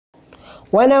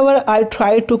Whenever I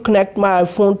try to connect my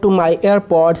iPhone to my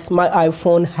AirPods, my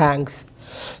iPhone hangs.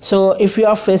 So if you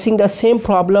are facing the same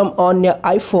problem on your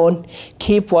iPhone,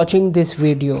 keep watching this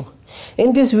video.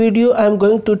 In this video, I am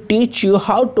going to teach you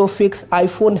how to fix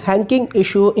iPhone hanging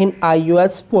issue in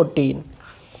iOS 14.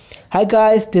 Hi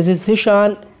guys, this is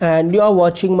Zishan and you are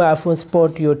watching my iPhone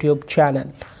Sport YouTube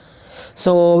channel.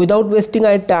 So without wasting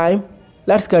our time,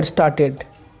 let's get started.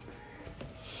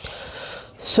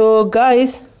 So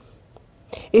guys,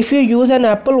 if you use an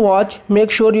Apple Watch,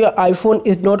 make sure your iPhone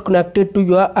is not connected to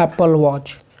your Apple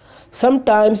Watch.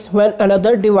 Sometimes when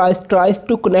another device tries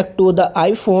to connect to the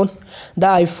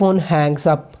iPhone hangs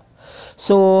up.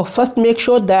 So first make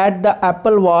sure that the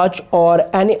Apple Watch or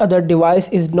any other device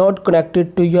is not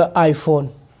connected to your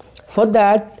iPhone. For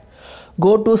that,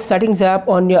 go to Settings app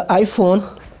on your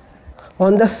iPhone.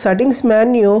 On the Settings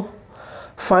menu,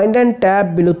 find and tap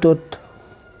Bluetooth.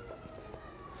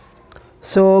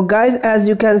 So guys, as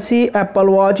you can see,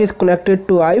 Apple Watch is connected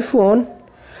to iPhone.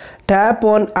 Tap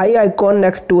on eye icon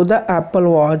next to the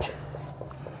Apple Watch.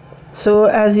 So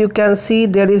as you can see,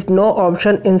 there is no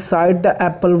option inside the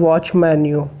Apple Watch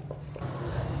menu.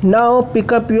 Now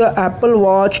pick up your Apple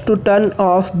Watch to turn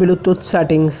off Bluetooth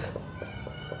settings.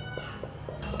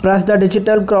 Press the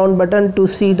digital crown button to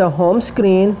see the home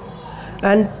screen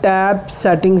and tap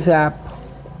Settings app.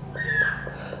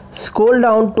 Scroll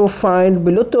down to find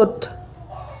Bluetooth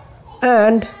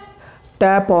and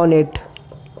tap on it.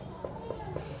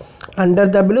 Under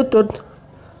the Bluetooth,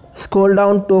 scroll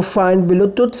down to find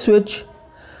Bluetooth switch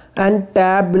and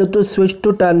tap Bluetooth switch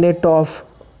to turn it off.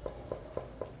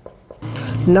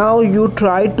 Now you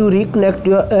try to reconnect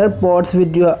your AirPods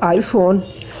with your iPhone.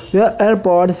 Your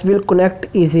AirPods will connect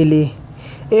easily.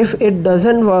 If it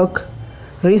doesn't work,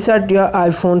 reset your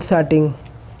iPhone setting.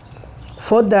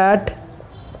 For that,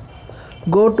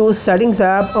 go to Settings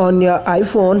app on your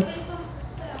iPhone.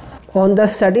 On the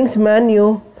Settings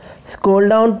menu, scroll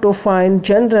down to find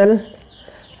General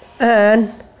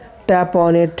and tap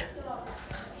on it.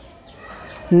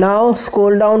 Now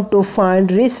scroll down to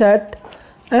find Reset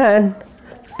and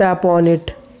tap on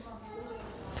it.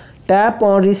 Tap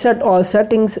on Reset All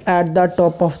Settings at the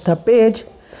top of the page.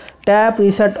 Tap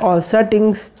Reset All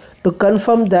Settings to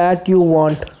confirm that you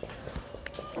want.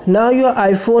 Now your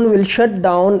iPhone will shut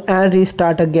down and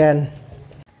restart again,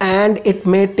 and it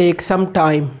may take some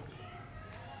time.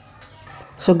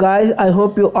 So guys, I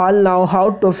hope you all know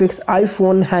how to fix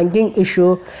iPhone hanging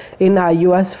issue in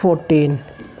iOS 14.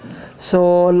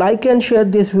 So like and share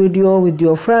this video with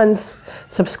your friends.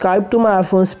 Subscribe to my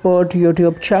iPhone Sport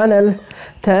YouTube channel.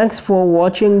 Thanks for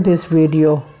watching this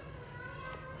video.